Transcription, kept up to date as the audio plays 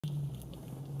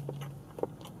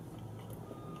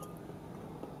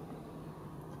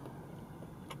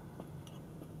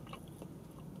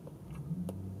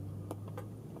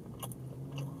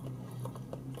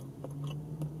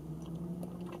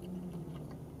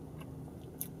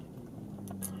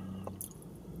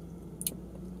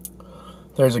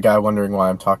There's a guy wondering why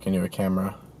I'm talking to a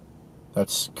camera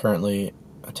that's currently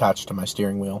attached to my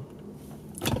steering wheel.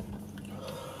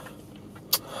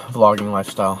 Vlogging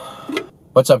lifestyle.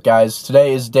 What's up, guys?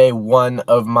 Today is day 1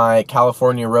 of my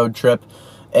California road trip,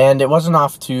 and it wasn't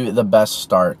off to the best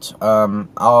start.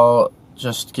 I'll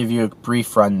just give you a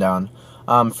brief rundown.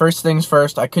 First things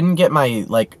first, I couldn't get my,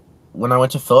 when I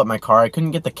went to fill up my car, I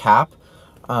couldn't get the cap,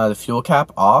 the fuel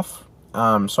cap off.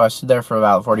 So I stood there for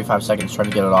about 45 seconds trying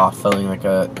to get it off, feeling like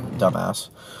a dumbass.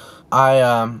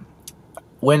 I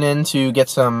went in to get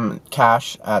some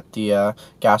cash at the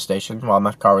gas station while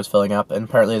my car was filling up, and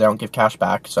apparently they don't give cash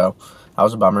back, so that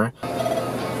was a bummer.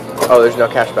 Oh, there's no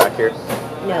cash back here?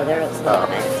 No, there is not.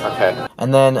 Okay.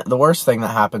 And then the worst thing that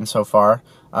happened so far,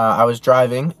 I was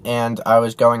driving and I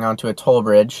was going onto a toll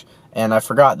bridge, and I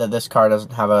forgot that this car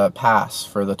doesn't have a pass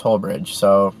for the toll bridge,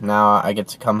 so now I get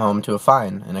to come home to a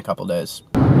fine in a couple days.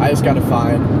 I just got a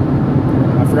fine.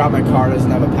 I forgot my car doesn't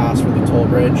have a pass for the toll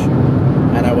bridge,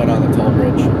 and I went on the toll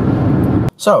bridge.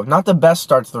 So, not the best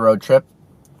start to the road trip.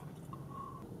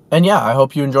 And yeah, I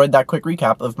hope you enjoyed that quick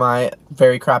recap of my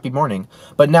very crappy morning.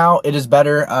 But now it is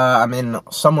better. I'm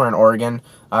somewhere in Oregon.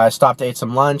 I stopped to eat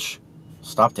some lunch. I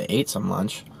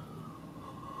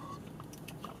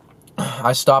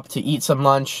stopped to eat some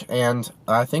lunch, and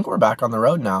I think we're back on the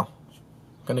road now.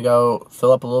 Gonna go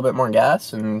fill up a little bit more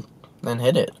gas and then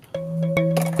hit it.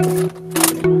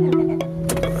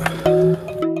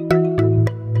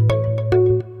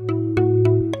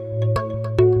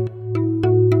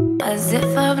 As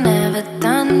if I've never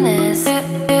done this.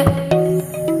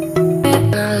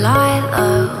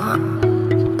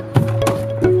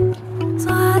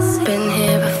 Been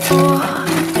here before.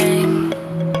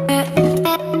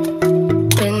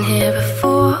 Been here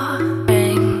before.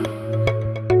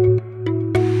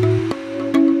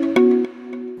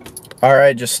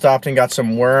 Alright, just stopped and got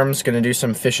some worms. Gonna do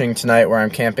some fishing tonight where I'm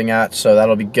camping at, so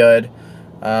that'll be good.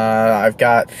 I've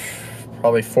got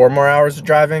probably 4 more hours of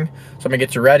driving, so I'm gonna get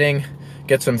to Redding,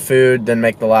 get some food, then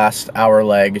make the last hour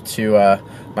leg to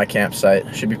my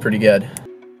campsite. Should be pretty good.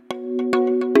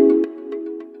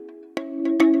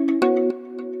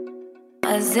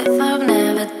 As if I've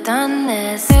never done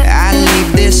this. I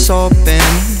leave this open,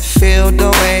 feel the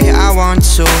way I want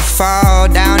to, fall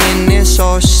down in this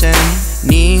ocean.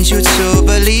 Need you to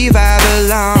believe I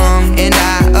belong, and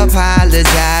I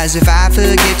apologize if I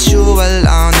forget you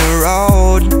along the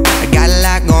road. I got a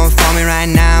lot going for me right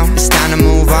now, it's time to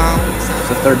move on. It's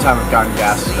the 3rd time I've gotten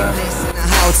gas today. In a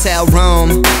hotel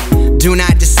room, do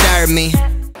not disturb me.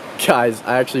 Guys,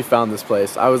 I actually found this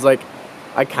place.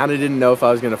 I kind of didn't know if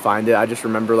I was going to find it. I just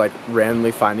remember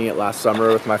randomly finding it last summer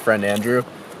with my friend Andrew.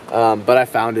 But I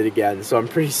found it again, so I'm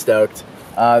pretty stoked.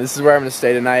 This is where I'm going to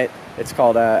stay tonight. It's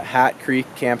called Hat Creek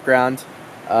Campground. So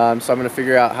I'm going to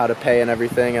figure out how to pay and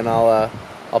everything, and I'll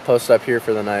post up here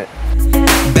for the night.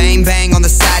 Bang bang on the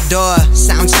side door,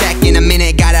 sound check in a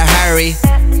minute, gotta hurry.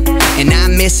 And I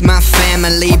miss my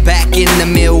family back in the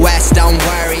Midwest, don't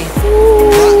worry.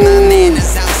 Brought my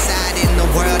manners outside in the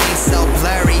world ain't so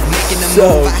blurry. Making the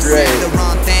move, I said the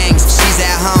wrong things. She's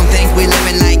at home, think we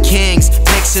living like kings.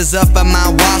 Pictures up on my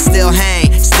wall still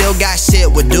hang. Still got shit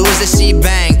with dudes that she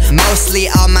bang. Mostly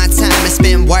all my time is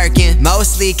spent working.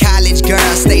 Mostly college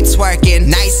girls stay twerking.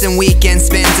 Nights and weekends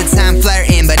spend the time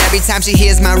flirting. But every time she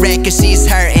hears my record she's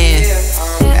hurting.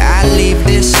 I leave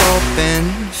this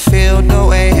open, feel the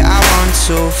way I want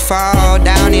to, fall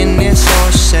down in this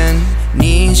ocean.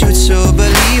 Need you to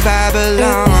believe I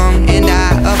belong, and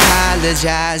I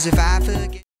apologize if I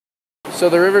forget. So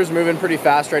the river's moving pretty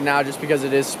fast right now just because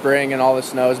it is spring and all the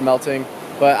snow is melting.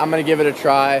 But I'm going to give it a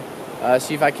try,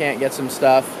 see if I can't get some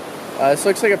stuff. This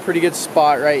looks like a pretty good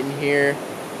spot right in here.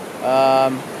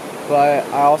 But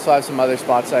I also have some other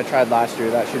spots that I tried last year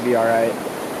that should be alright.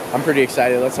 I'm pretty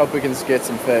excited. Let's hope we can get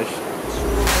some fish.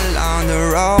 On the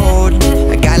road,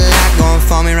 I got a lot going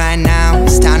for me right now.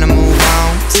 It's time to move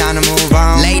on, it's time to move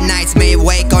on. Late nights made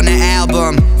wake on the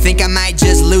album. Think I might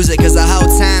just lose it, cause the whole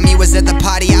time he was at the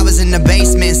party I was in the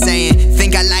basement saying,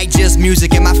 think I like just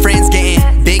music, and my friends getting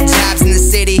big jobs in the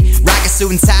city. Rock a suit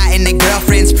and tie and their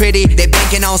girlfriend's pretty. They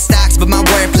banking on stocks but my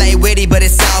wordplay witty. But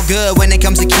it's all good when it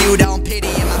comes to Q, don't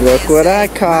pity. Look what I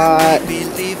caught.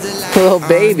 Little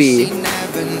baby.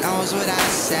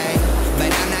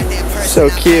 So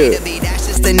cute. That's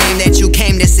just the name that you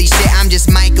came to see. Shit, I'm just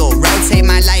Michael. Rotate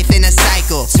my life in a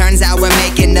cycle. Turns out we're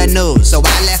making the news. So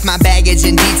I left my baggage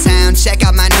in D-Town. Check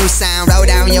out my new sound. Roll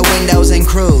down your windows and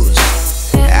cruise.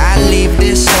 I leave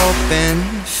this open,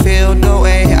 feel the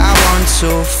way I want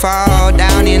to, fall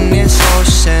down in this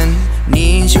ocean.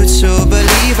 Need you to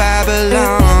believe I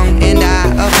belong, and I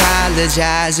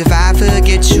apologize if I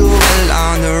forget you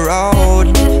along the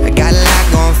road. I got a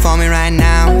lot going for me right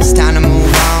now, it's time to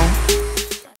move on.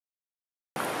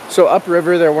 So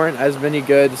upriver, there weren't as many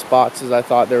good spots as I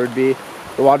thought there would be.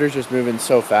 The water's just moving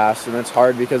so fast, and it's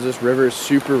hard because this river is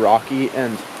super rocky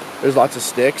and there's lots of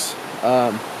sticks.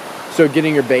 So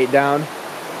getting your bait down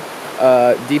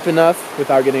deep enough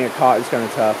without getting it caught is kind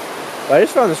of tough. But I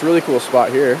just found this really cool spot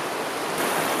here.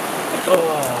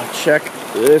 Oh, check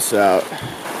this out.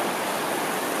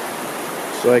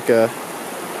 It's like a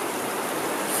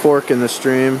fork in the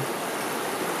stream.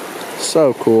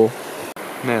 So cool.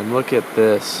 Man, look at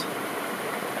this.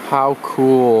 How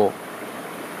cool.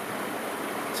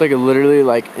 It's like literally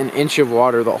like an inch of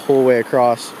water the whole way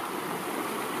across.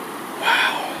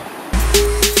 Wow.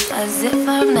 As if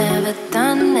I've never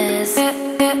done this.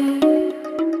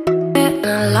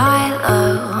 Lie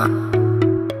low.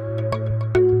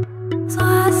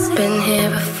 Been here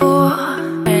before.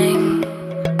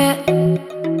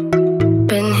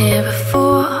 Been here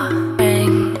before.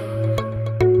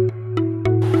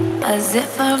 As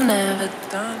if I've never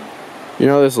done. You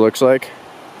know what this looks like?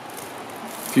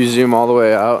 If you zoom all the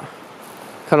way out,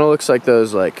 kind of looks like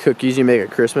those like cookies you make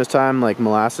at Christmas time, like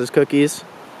molasses cookies.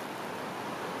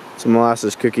 It's a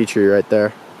molasses cookie tree right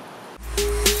there.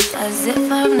 As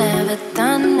if I've never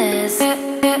done this.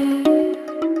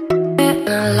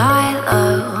 Lie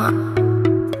low.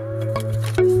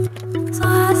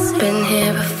 Been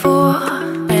here before.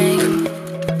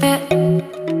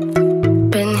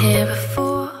 Been here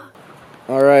before.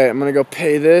 Alright, I'm gonna go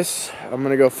pay this. I'm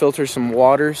gonna go filter some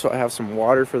water so I have some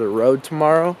water for the road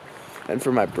tomorrow and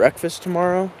for my breakfast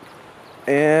tomorrow.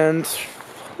 And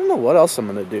I don't know what else I'm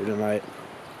gonna do tonight.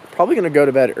 Probably gonna go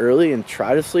to bed early and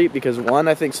try to sleep because one,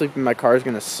 I think sleeping in my car is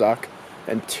gonna suck,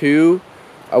 and two,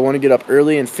 I want to get up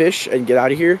early and fish and get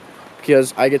out of here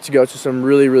because I get to go to some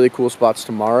really, really cool spots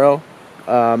tomorrow.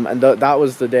 And that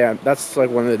was the day. That's like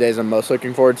one of the days I'm most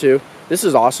looking forward to. This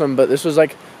is awesome, but this was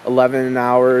like 11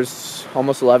 hours,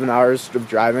 almost 11 hours of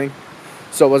driving,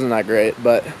 so it wasn't that great.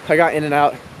 But I got in and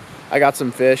out. I got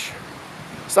some fish.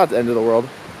 It's not the end of the world.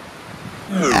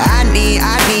 I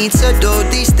need to do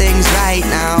these things right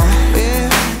now.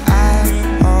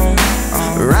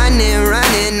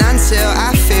 Running until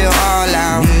I feel all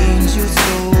out.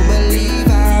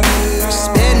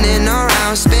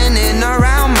 Spinning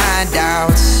around my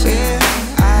doubts.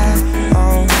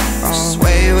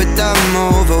 Sway with the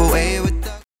move, away with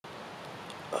the.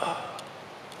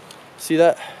 See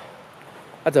that?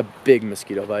 That's a big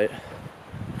mosquito bite.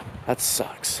 That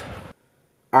sucks.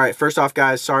 Alright, first off,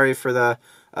 guys, sorry for the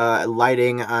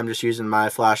lighting. I'm just using my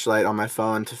flashlight on my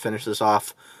phone to finish this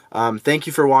off. Thank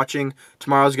you for watching.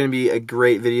 Tomorrow's going to be a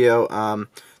great video.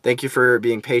 Thank you for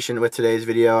being patient with today's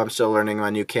video. I'm still learning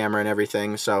my new camera and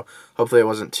everything, so hopefully it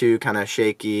wasn't too kind of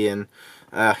shaky and,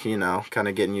 you know, kind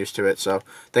of getting used to it. So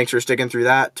thanks for sticking through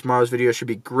that. Tomorrow's video should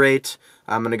be great.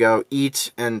 I'm going to go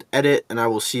eat and edit, and I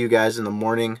will see you guys in the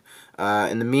morning.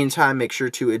 In the meantime, make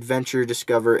sure to adventure,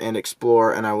 discover, and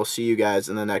explore, and I will see you guys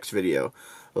in the next video.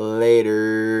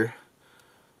 Later.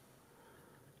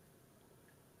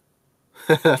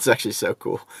 That's actually so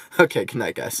cool. Okay, good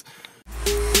night, guys.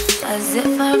 As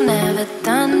if I've never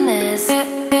done this.